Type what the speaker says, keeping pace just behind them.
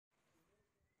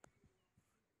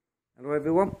Hello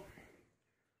everyone,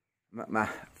 I'm at my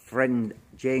friend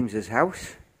James's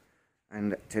house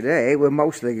and today we're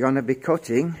mostly going to be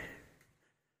cutting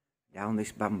down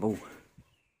this bamboo,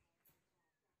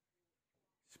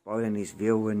 spoiling his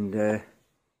view, and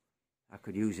I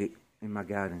could use it in my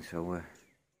garden, so I'm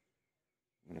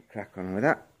going to crack on with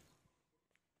that.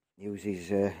 Use his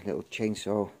little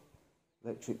chainsaw,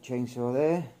 electric chainsaw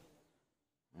there,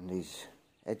 and his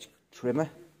edge trimmer.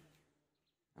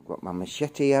 I've got my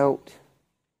machete out.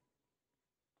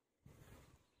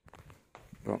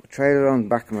 Got the trailer on the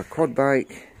back of my quad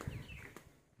bike,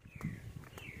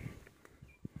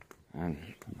 and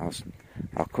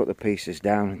I'll cut the pieces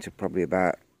down into probably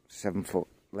about 7 foot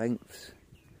lengths,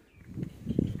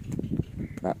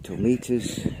 about 2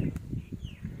 meters,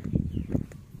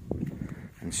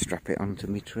 and strap it onto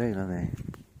my trailer there.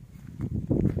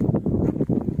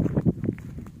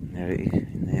 There it is,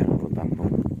 in there, all the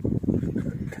bamboo.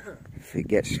 If it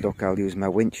gets stuck, I'll use my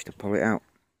winch to pull it out.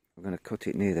 I'm going to cut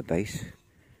it near the base.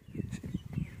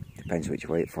 Depends which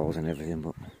way it falls and everything,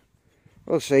 but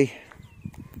we'll see.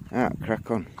 Crack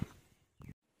on.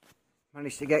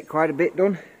 Managed to get quite a bit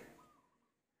done.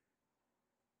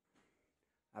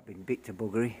 I've been bit to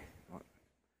buggery.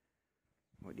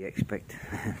 What do you expect?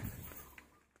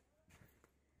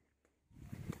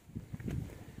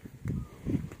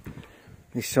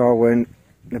 This saw when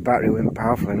the battery went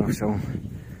powerful enough, so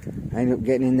I ended up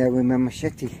getting in there with my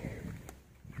machete.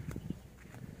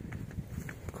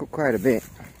 Cut quite a bit.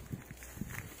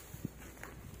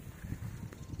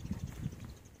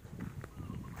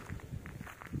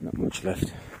 Not much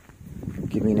left.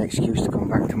 Give me an excuse to come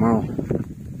back tomorrow.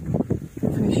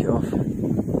 Finish it off.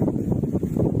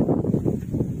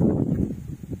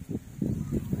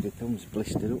 The thumb's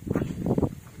blistered up.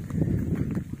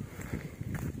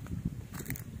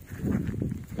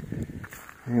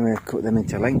 Anyway, I've cut them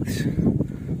into lengths.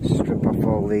 Strip off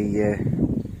all the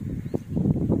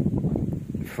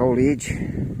foliage.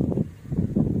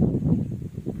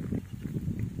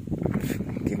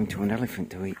 Give them to an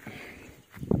elephant to eat.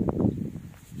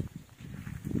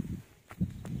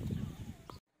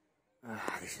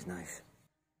 This is nice.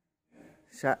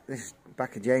 This is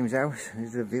back of James' house. This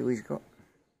is the view he's got.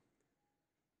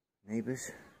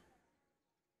 Neighbours.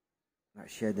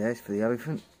 That shed there's for the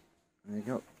elephant. And they've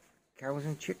got cows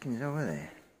and chickens over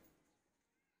there.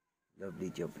 Lovely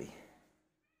jubbly.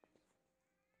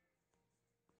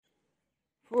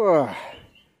 Whoa,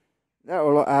 that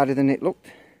was a lot harder than it looked.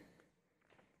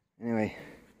 Anyway,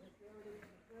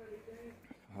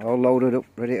 all loaded up,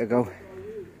 ready to go.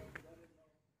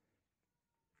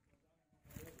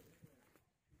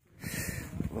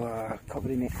 Whoa,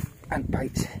 covered in it, ant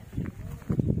bites.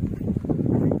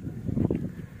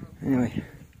 Anyway,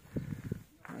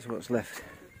 that's what's left.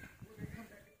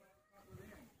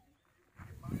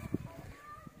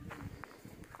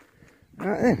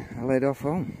 Right then, I'll head off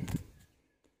home.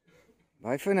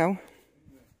 Bye for now.